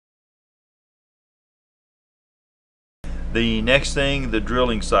The next thing, the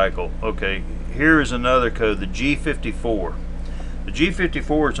drilling cycle. Okay, here is another code, the G54. The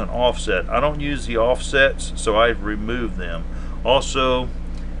G54 is an offset. I don't use the offsets, so I've removed them. Also,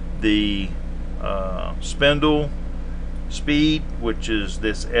 the spindle speed, which is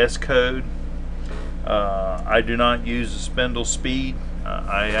this S code, I do not use the spindle speed.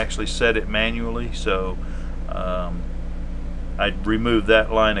 I actually set it manually, so I removed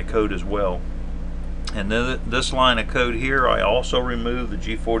that line of code as well. And then this line of code here, I also remove the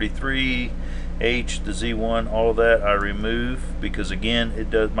G43, H, the Z1, all of that I remove, because again,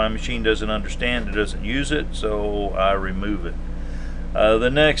 my machine doesn't understand, it doesn't use it, so I remove it. The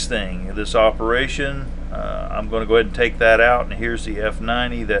next thing, this operation, I'm going to go ahead and take that out, and here's the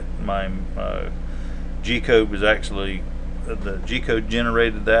F90 that my G-code was actually, the G-code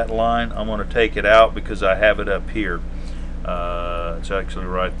generated that line. I'm going to take it out because I have it up here. It's actually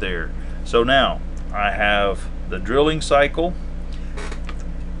right there. So now I have the drilling cycle.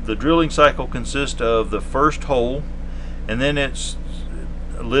 The drilling cycle consists of the first hole, and then it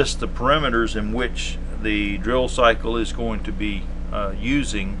lists the parameters in which the drill cycle is going to be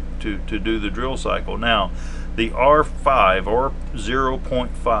using to do the drill cycle. Now, the R5 or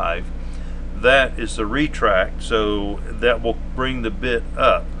 0.5, that is the retract, so that will bring the bit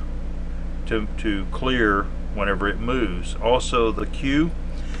up to clear whenever it moves. Also, the Q,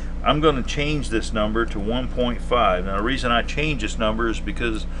 I'm going to change this number to 1.5. Now the reason I change this number is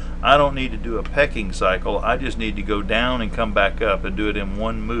because I don't need to do a pecking cycle. I just need to go down and come back up and do it in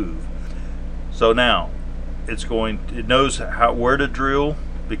one move. So now it knows where to drill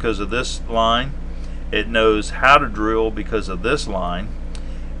because of this line. It knows how to drill because of this line.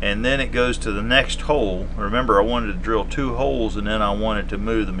 And then it goes to the next hole. Remember, I wanted to drill 2 holes and then I wanted to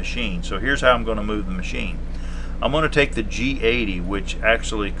move the machine. So here's how I'm going to move the machine. I'm going to take the G80, which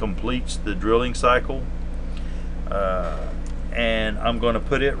actually completes the drilling cycle, and I'm going to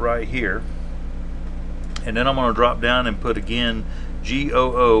put it right here, and then I'm going to drop down and put again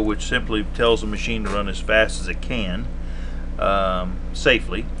G00, which simply tells the machine to run as fast as it can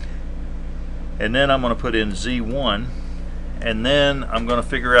safely, and then I'm going to put in Z1, and then I'm going to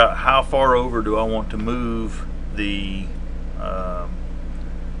figure out how far over do I want to move the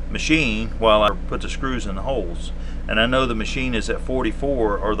machine while I put the screws in the holes. And I know the machine is at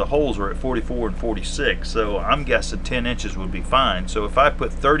 44, or the holes are at 44 and 46, so I'm guessing 10 inches would be fine. So if I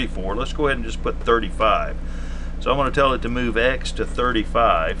put 34, let's go ahead and just put 35. So I'm going to tell it to move X to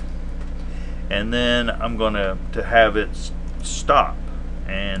 35, and then I'm going to have it stop,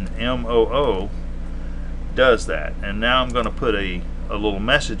 and MOO does that. And now I'm going to put a little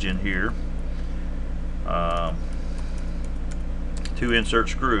message in here to insert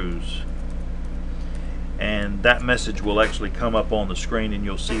screws, and that message will actually come up on the screen, and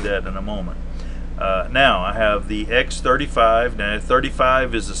you'll see that in a moment. Now I have the X35. Now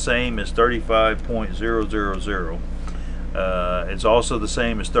 35 is the same as 35.000. It's also the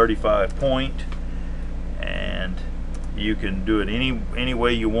same as 35 point, and you can do it any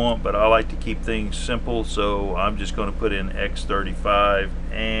way you want, but I like to keep things simple, so I'm just going to put in X35,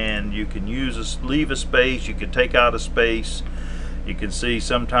 and you can leave a space, you can take out a space. You can see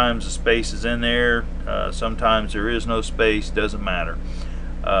sometimes the space is in there, sometimes there is no space, doesn't matter.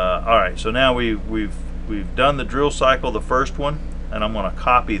 Alright, so now we've done the drill cycle, the first one, and I'm going to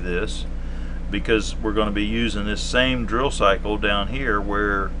copy this because we're going to be using this same drill cycle down here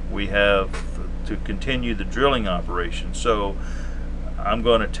where we have to continue the drilling operation. So I'm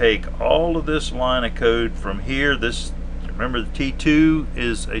going to take all of this line of code from here. Remember, the T2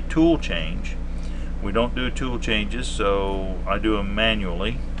 is a tool change. We don't do tool changes, so I do them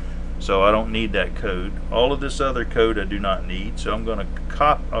manually, so I don't need that code. All of this other code I do not need, so I'm going to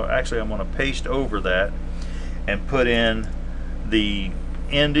I'm going to paste over that and put in the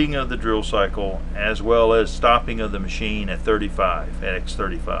ending of the drill cycle as well as stopping of the machine at 35, at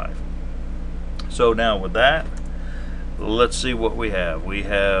X35. So now with that, let's see what we have. We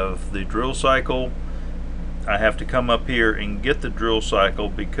have the drill cycle. I have to come up here and get the drill cycle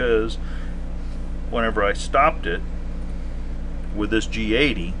because whenever I stopped it with this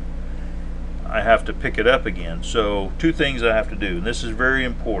G80, I have to pick it up again. So 2 things I have to do, and this is very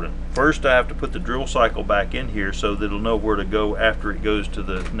important. First, I have to put the drill cycle back in here so that it'll know where to go after it goes to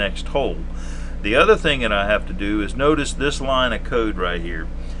the next hole. The other thing that I have to do is notice this line of code right here,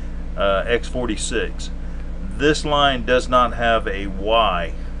 X46. This line does not have a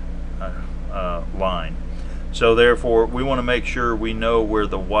Y line. So therefore, we want to make sure we know where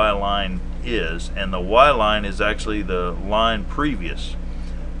the Y line is, and the Y line is actually the line previous.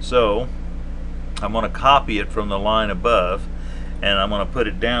 So I'm going to copy it from the line above, and I'm going to put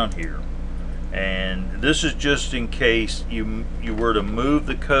it down here. And this is just in case you were to move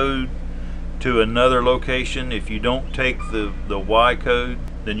the code to another location. If you don't take the Y code,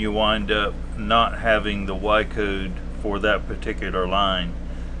 then you wind up not having the Y code for that particular line.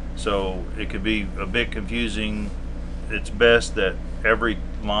 So it could be a bit confusing. It's best that every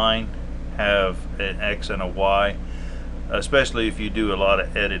line have an X and a Y, especially if you do a lot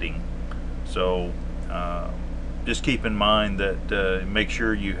of editing. So just keep in mind that make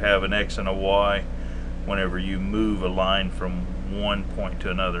sure you have an X and a Y whenever you move a line from one point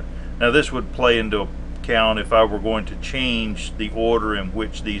to another. Now this would play into account if I were going to change the order in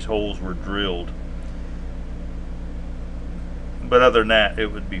which these holes were drilled, but other than that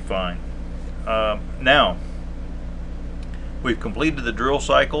it would be fine. Now we've completed the drill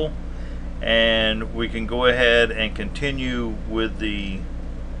cycle, and we can go ahead and continue with the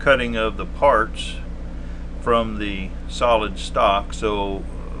cutting of the parts from the solid stock. So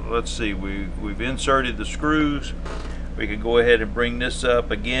let's see, we've inserted the screws. We can go ahead and bring this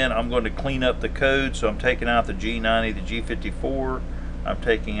up again. I'm going to clean up the code, so I'm taking out the G90, the G54, I'm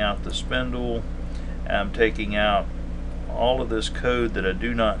taking out the spindle, I'm taking out all of this code that I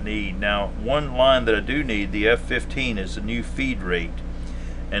do not need. Now one line that I do need, the F15, is the new feed rate,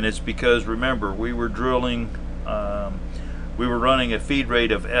 and it's because, remember, we were drilling we were running a feed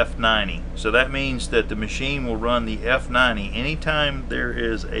rate of F90, so that means that the machine will run the F90 anytime there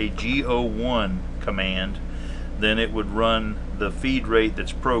is a G01 command. Then it would run the feed rate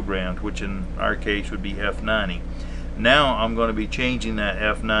that's programmed, which in our case would be F90. Now I'm going to be changing that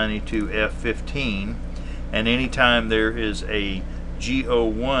F90 to F15, and anytime there is a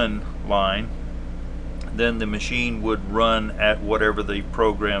G01 line, then the machine would run at whatever the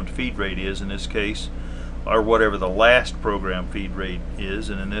programmed feed rate is in this case, or whatever the last program feed rate is,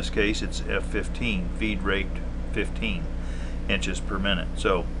 and in this case it's F15, feed rate 15 inches per minute.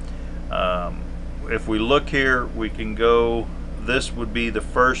 So if we look here, we can go, this would be the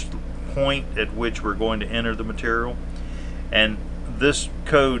first point at which we're going to enter the material, and this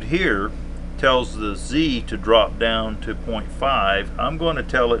code here tells the Z to drop down to 0.5. I'm going to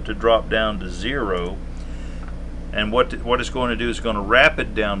tell it to drop down to 0, and what it's going to do is going to wrap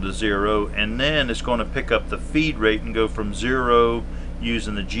it down to 0, and then it's going to pick up the feed rate and go from 0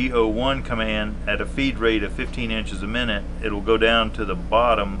 using the G01 command at a feed rate of 15 inches a minute. It'll go down to the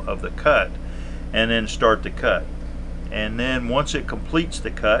bottom of the cut and then start the cut, and then once it completes the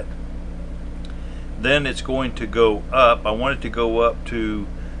cut, then it's going to go up. I want it to go up to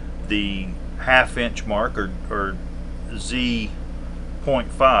the half-inch mark, or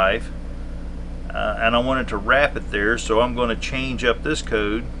Z.5, and I want it to wrap it there, so I'm going to change up this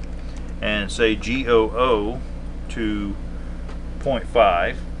code and say GOO to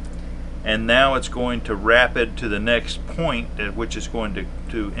 0.5, and now it's going to wrap it to the next point at which it's going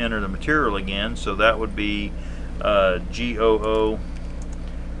to enter the material again. So that would be GOO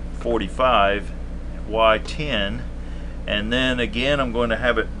 45 Y10, and then again I'm going to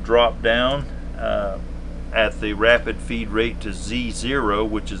have it drop down at the rapid feed rate to Z0,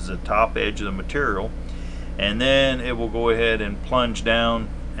 which is the top edge of the material, and then it will go ahead and plunge down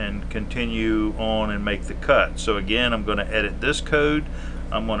and continue on and make the cut. So again, I'm going to edit this code.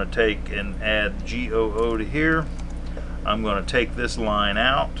 I'm going to take and add GOO to here. I'm going to take this line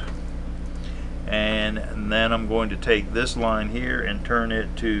out, and then I'm going to take this line here and turn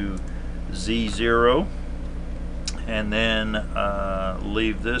it to Z0, and then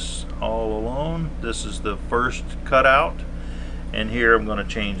leave this all alone. This is the first cutout, and here I'm going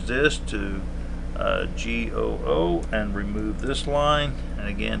to change this to GOO and remove this line, and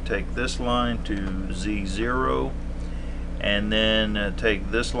again take this line to Z0, and then take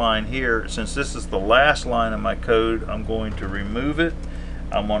this line here. Since this is the last line of my code, I'm going to remove it.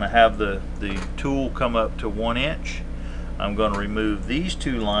 I'm going to have the tool come up to 1 inch. I'm going to remove these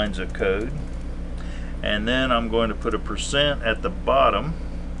two lines of code, and then I'm going to put a % at the bottom,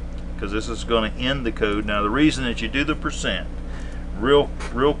 because this is going to end the code. Now the reason that you do the %,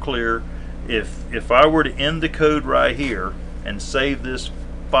 real clear, if I were to end the code right here and save this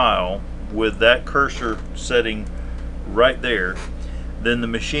file with that cursor setting right there, then the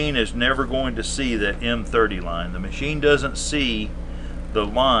machine is never going to see that M30 line. The machine doesn't see the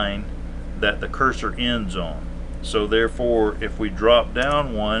line that the cursor ends on. So therefore, if we drop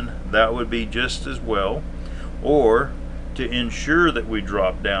down one, that would be just as well. Or to ensure that we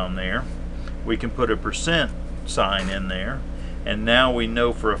drop down there, we can put a % sign in there, and now we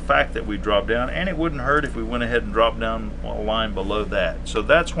know for a fact that we dropped down, and it wouldn't hurt if we went ahead and dropped down a line below that. So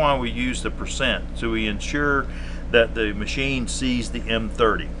that's why we use the %, so we ensure that the machine sees the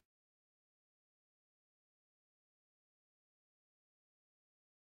M30.